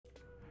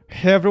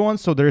Hey everyone,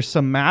 so there's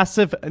some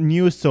massive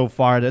news so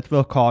far that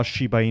will cause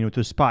Shiba Inu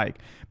to spike.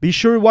 Be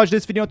sure to watch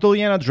this video until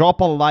the end and drop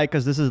a like,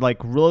 because this is like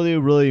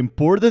really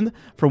important.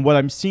 From what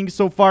I'm seeing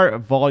so far,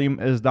 volume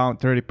is down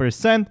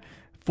 30%,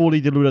 fully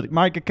diluted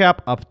market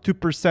cap up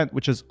 2%,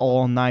 which is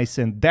all nice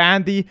and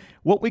dandy.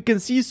 What we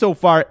can see so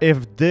far,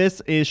 if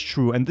this is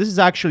true, and this is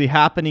actually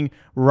happening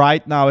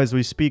right now as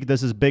we speak,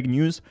 this is big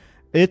news,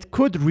 it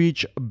could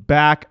reach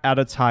back at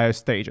its highest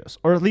stages,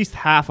 or at least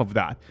half of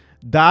that.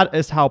 That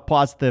is how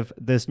positive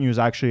this news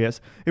actually is.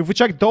 If we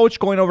check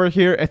Dogecoin over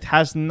here, it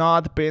has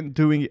not been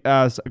doing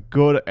as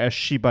good as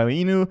Shiba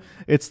Inu.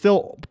 It's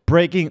still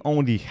breaking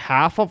only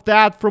half of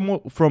that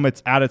from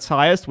its at its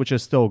highest, which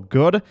is still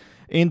good.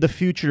 In the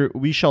future,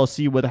 we shall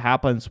see what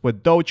happens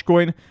with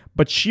Dogecoin,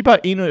 but Shiba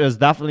Inu is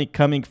definitely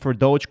coming for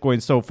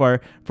Dogecoin so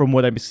far. From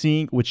what I'm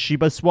seeing with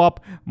Shiba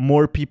Swap,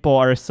 more people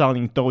are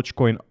selling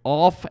Dogecoin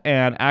off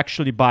and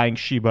actually buying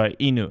Shiba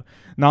Inu.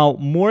 Now,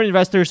 more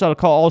investors are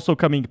also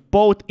coming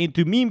both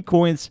into meme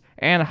coins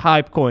and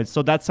hype coins,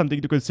 so that's something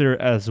to consider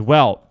as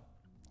well.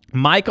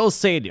 Michael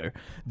Saylor,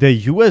 the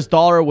US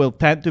dollar will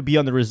tend to be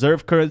on the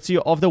reserve currency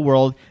of the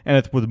world, and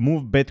it would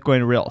move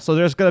Bitcoin real. So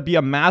there's going to be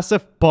a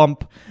massive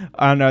pump,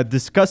 and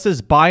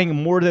discusses buying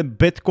more than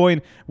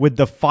Bitcoin with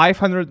the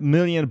 500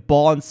 million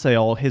bond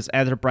sale his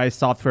enterprise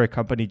software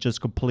company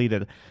just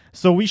completed.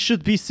 So we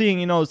should be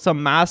seeing,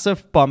 some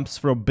massive pumps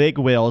from big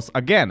whales.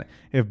 Again,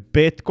 if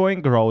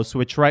Bitcoin grows,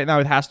 which right now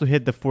it has to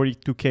hit the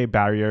 42K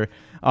barrier,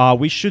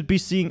 we should be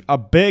seeing a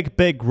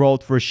big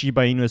growth for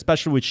Shiba Inu,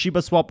 especially with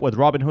Shiba Swap, with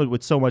Robinhood,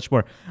 with so much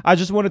more. I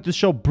just wanted to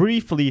show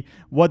briefly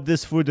what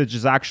this footage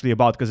is actually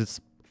about,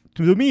 because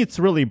to me, it's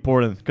really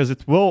important because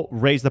it will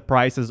raise the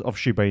prices of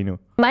Shiba Inu.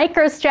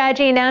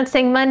 MicroStrategy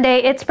announcing Monday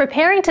it's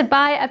preparing to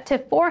buy up to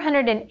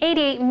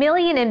 $488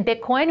 million in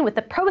Bitcoin with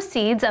the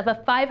proceeds of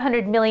a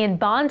 $500 million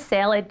bond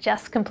sale it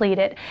just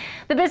completed.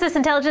 The business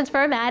intelligence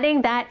firm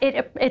adding that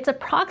it's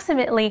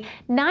approximately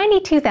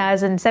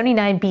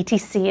 92,079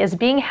 BTC is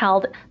being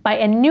held by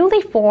a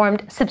newly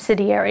formed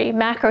subsidiary,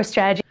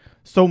 MicroStrategy.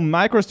 So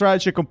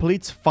MicroStrategy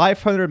completes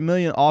 $500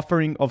 million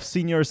offering of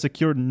senior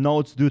secured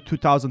notes due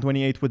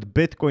 2028 with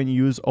Bitcoin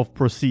use of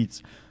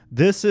proceeds.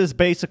 This is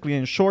basically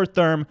in short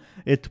term,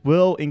 it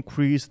will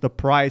increase the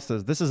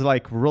prices. This is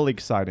like really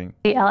exciting.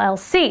 The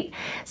LLC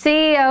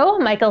CEO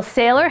Michael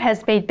Saylor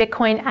has made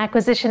Bitcoin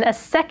acquisition a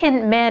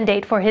second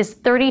mandate for his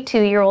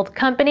 32-year-old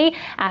company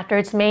after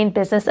its main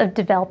business of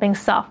developing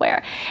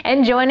software.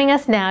 And joining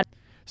us now.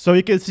 So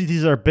you can see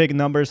these are big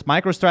numbers.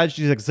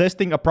 MicroStrategy's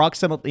existing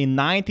approximately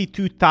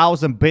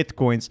 92,000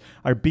 Bitcoins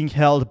are being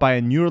held by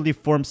a newly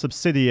formed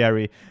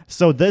subsidiary.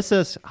 So this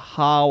is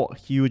how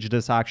huge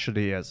this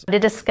actually is. To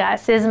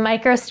discuss is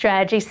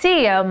MicroStrategy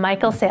CEO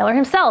Michael Saylor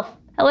himself.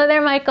 Hello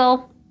there,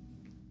 Michael.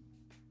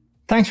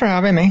 Thanks for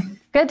having me.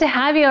 Good to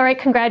have you. All right,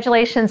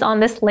 congratulations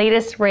on this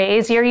latest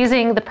raise. You're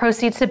using the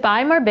proceeds to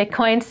buy more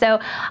Bitcoin. So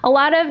a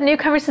lot of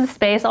newcomers to the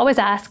space always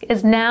ask,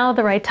 is now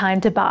the right time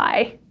to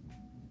buy?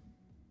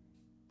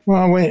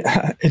 Well,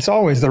 it's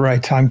always the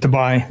right time to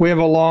buy. We have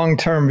a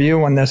long-term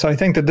view on this. I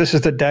think that this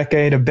is the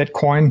decade of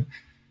Bitcoin.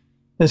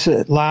 This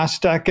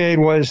last decade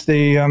was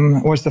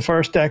the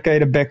first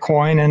decade of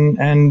Bitcoin,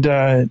 and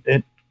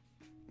it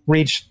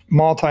reached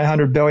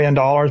multi-hundred billion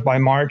dollars by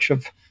March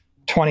of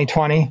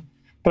 2020.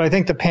 But I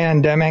think the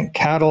pandemic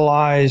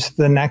catalyzed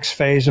the next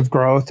phase of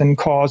growth and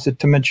caused it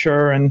to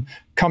mature and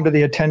come to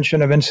the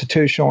attention of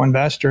institutional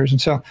investors. And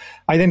so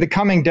I think the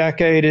coming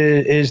decade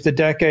is the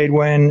decade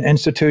when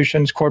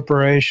institutions,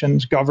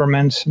 corporations,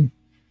 governments,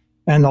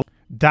 and the...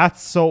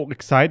 That's so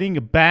exciting.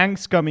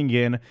 Banks coming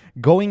in,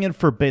 going in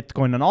for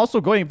Bitcoin, and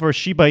also going for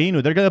Shiba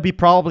Inu. They're going to be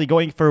probably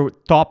going for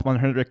top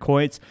 100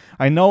 coins.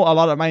 I know a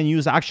lot of my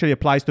news actually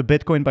applies to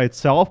Bitcoin by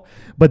itself,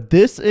 but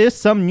this is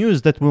some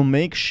news that will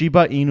make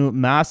Shiba Inu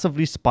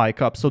massively spike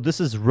up. So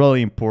this is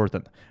really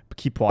important.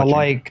 Keep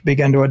watching.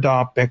 Begin to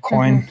adopt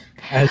Bitcoin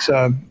as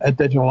a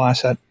digital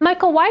asset.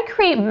 Michael, why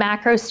create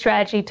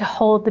MicroStrategy to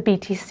hold the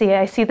BTC?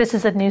 I see this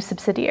is a new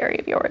subsidiary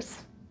of yours.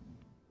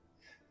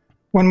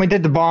 When we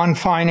did the bond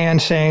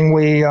financing,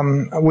 we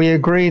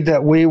agreed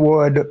that we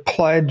would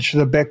pledge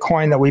the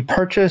Bitcoin that we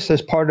purchased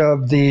as part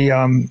of the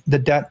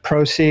debt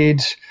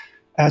proceeds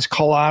as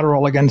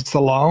collateral against the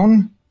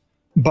loan.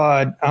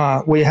 But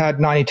we had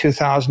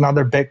 92,000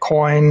 other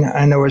Bitcoin,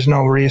 and there was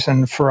no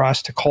reason for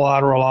us to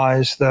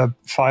collateralize the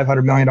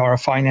 $500 million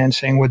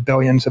financing with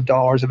billions of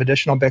dollars of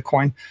additional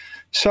Bitcoin.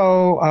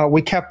 So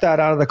we kept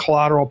that out of the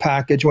collateral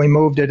package. We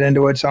moved it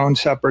into its own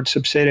separate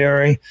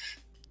subsidiary.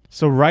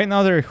 So right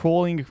now they're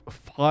holding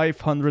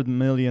 500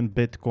 million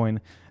Bitcoin.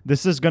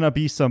 This is going to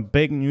be some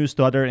big news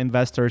to other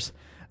investors.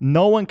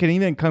 No one can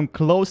even come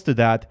close to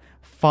that.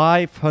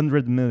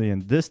 500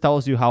 million. This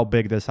tells you how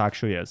big this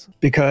actually is.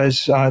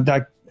 Because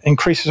that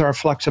increases our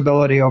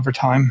flexibility over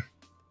time.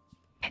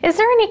 Is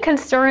there any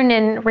concern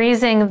in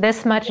raising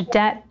this much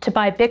debt to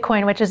buy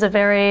Bitcoin, which is a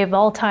very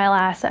volatile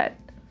asset?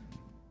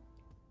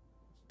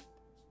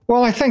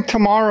 Well, I think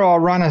tomorrow I'll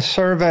run a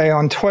survey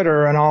on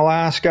Twitter, and I'll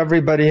ask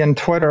everybody in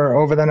Twitter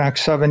over the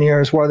next 7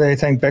 years whether they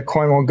think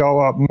Bitcoin will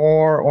go up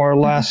more or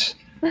less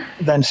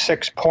than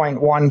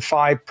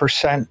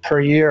 6.15% per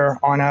year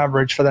on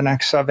average for the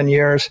next 7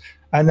 years.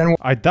 And then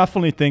I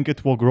definitely think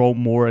it will grow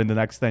more in the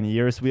next 10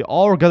 years. We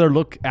all gotta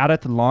look at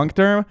it long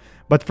term,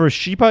 but for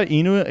SHIBA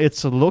INU,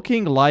 it's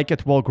looking like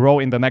it will grow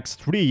in the next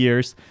 3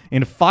 years.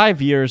 In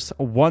 5 years,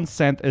 1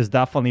 cent is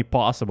definitely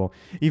possible.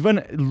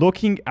 Even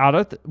looking at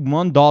it,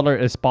 $1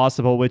 is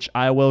possible, which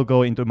I will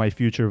go into my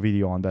future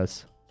video on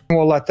this.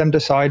 we'll let them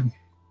decide.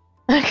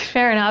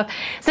 Fair enough.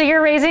 So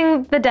you're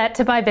raising the debt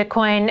to buy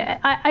Bitcoin.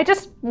 I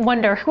just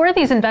wonder, who are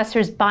these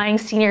investors buying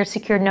senior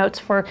secured notes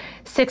for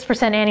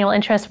 6% annual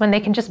interest when they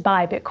can just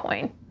buy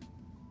Bitcoin?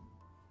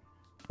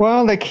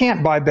 Well, they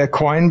can't buy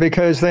Bitcoin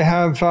because they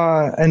have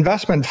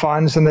investment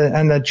funds, and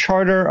the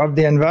charter of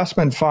the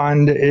investment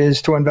fund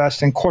is to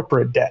invest in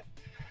corporate debt.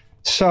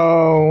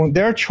 So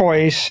their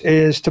choice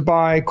is to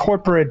buy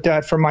corporate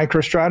debt for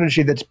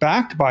MicroStrategy that's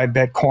backed by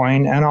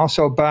Bitcoin and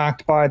also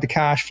backed by the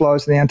cash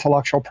flows of the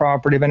intellectual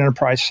property of an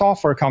enterprise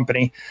software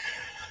company,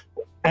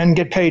 and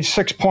get paid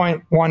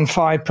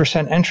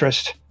 6.15%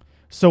 interest.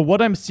 So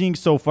what I'm seeing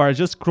so far,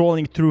 just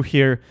scrolling through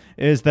here,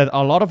 is that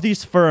a lot of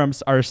these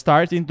firms are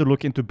starting to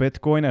look into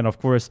Bitcoin. And of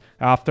course,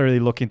 after they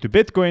look into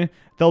Bitcoin,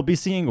 they'll be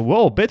seeing,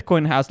 whoa,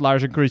 Bitcoin has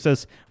large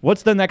increases.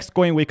 What's the next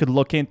coin we could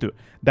look into?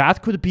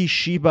 That could be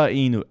SHIBA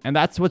INU. And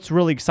that's what's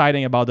really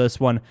exciting about this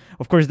one.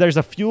 Of course, there's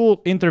a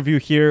few interview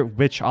here,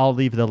 which I'll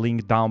leave the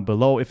link down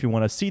below if you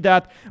want to see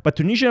that. But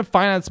Tunisian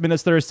finance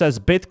minister says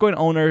Bitcoin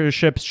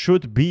ownership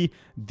should be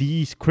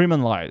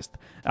decriminalized.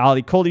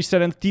 Ali Khoury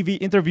said in a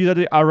TV interview that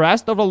the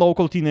arrest of a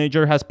local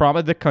teenager has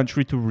prompted the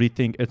country to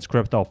rethink its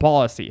crypto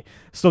policy.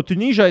 So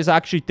Tunisia is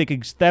actually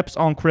taking steps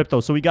on crypto.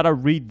 So we gotta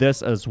read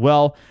this as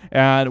well.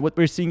 And what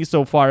we're seeing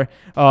so far,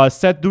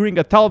 said during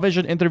a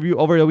television interview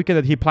over the weekend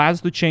that he plans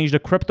to change the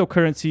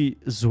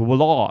cryptocurrency's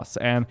laws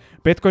and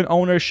Bitcoin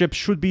ownership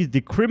should be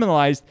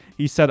decriminalized,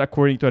 he said,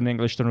 according to an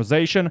English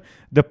translation.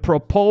 The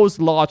proposed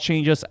law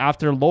changes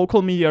after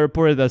local media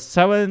reported that a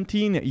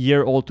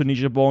 17-year-old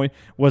Tunisian boy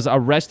was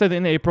arrested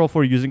in April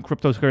for using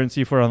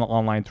cryptocurrency for an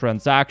online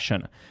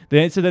transaction.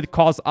 The incident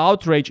caused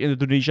outrage in the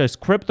Tunisia's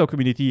crypto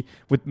community,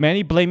 with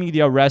many blaming the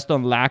arrest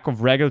on lack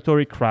of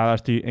regulatory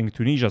clarity in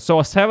Tunisia. So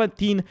a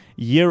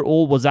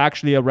 17-year-old was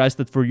actually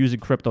arrested for using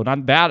crypto. Now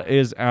that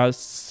is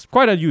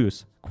quite a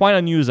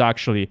news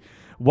actually.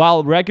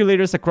 While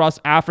regulators across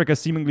Africa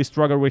seemingly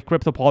struggle with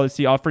crypto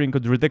policy, offering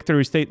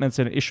contradictory statements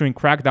and issuing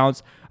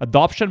crackdowns,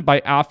 adoption by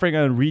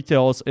African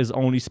retailers is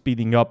only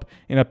speeding up.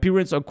 In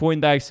appearance on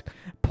CoinDesk,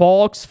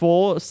 Paul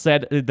Xfoll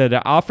said that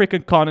the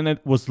African continent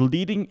was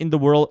leading in the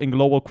world in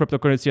global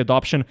cryptocurrency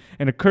adoption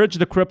and encouraged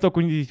the crypto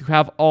community to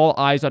have all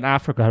eyes on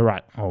Africa.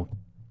 Right. Oh,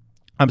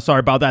 I'm sorry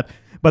about that.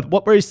 But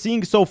what we're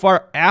seeing so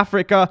far,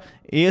 Africa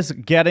is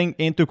getting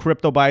into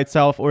crypto by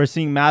itself. We're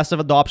seeing massive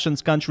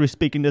adoptions, countries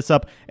picking this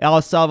up,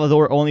 El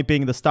Salvador only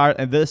being the start,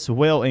 and this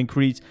will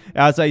increase.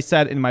 As I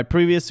said in my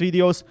previous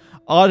videos,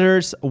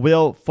 others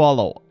will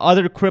follow.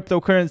 Other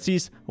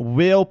cryptocurrencies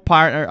will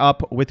partner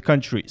up with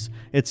countries.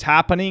 It's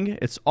happening.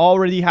 It's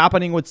already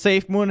happening with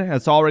SafeMoon.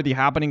 It's already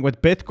happening with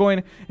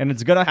Bitcoin, and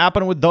it's gonna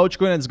happen with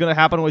Dogecoin, and it's gonna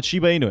happen with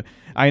Shiba Inu.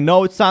 I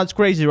know it sounds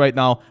crazy right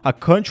now. A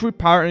country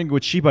partnering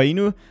with Shiba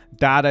Inu,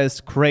 that is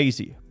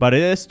crazy, but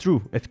it is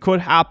true. It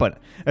could happen.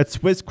 At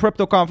Swiss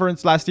crypto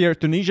conference last year,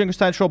 Tunisian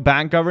central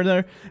bank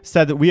governor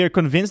said that we are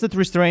convinced that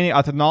restraining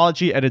a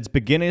technology at its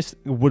beginnings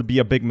would be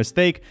a big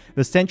mistake.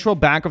 The Central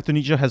Bank of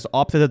Tunisia has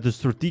opted at the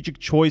strategic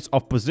choice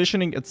of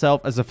positioning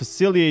itself as a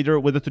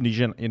facilitator with the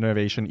Tunisian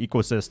innovation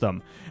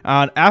ecosystem.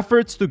 And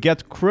efforts to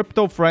get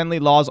crypto-friendly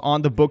laws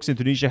on the books in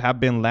Tunisia have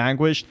been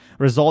languished,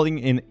 resulting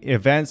in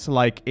events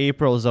like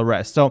April's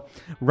arrest. So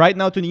right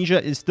now,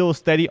 Tunisia is still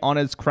steady on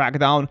its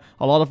crackdown.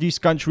 A lot of these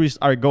countries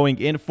are going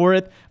in for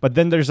it, but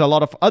then there's a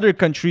lot of other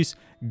countries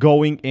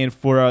going in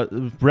for a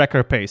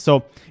record pace.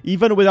 So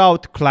even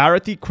without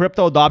clarity,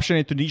 crypto adoption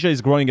in Tunisia is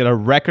growing at a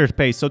record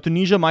pace. So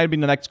Tunisia might be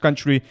the next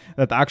country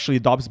that actually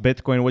adopts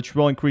Bitcoin, which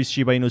will increase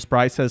Shiba Inu's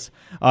prices.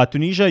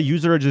 Tunisia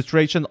user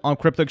registration on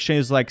crypto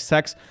exchanges like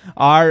SEX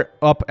are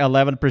up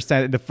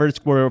 11% in the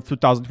first quarter of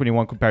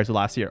 2021 compared to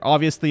last year.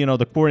 Obviously, you know,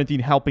 the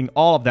quarantine helping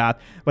all of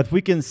that, but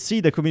we can see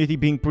the community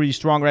being pretty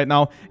strong right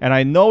now. And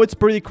I know it's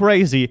pretty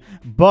crazy,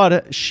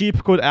 but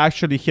SHIB could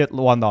actually hit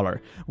 $1.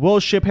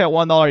 Will SHIB hit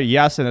 $1?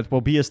 Yes, and it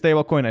will be a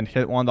stable coin and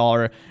hit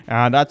 $1,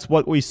 and that's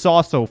what we saw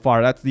so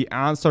far. That's the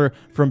answer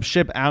from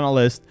SHIB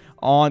analyst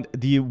on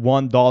the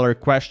 $1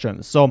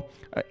 question. So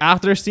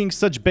after seeing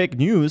such big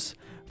news,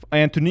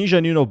 and Tunisia,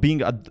 you know,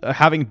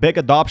 having big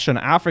adoption,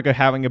 Africa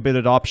having a big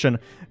adoption,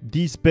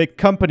 these big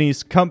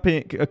companies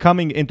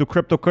coming into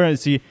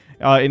cryptocurrency,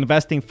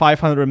 investing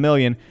 500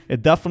 million,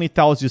 it definitely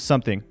tells you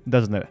something,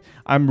 doesn't it?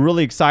 I'm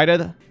really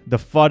excited. The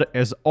FUD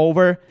is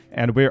over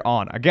and we're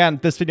on. Again,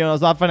 this video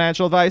is not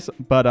financial advice,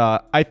 but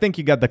I think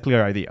you got the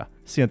clear idea.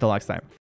 See you until next time.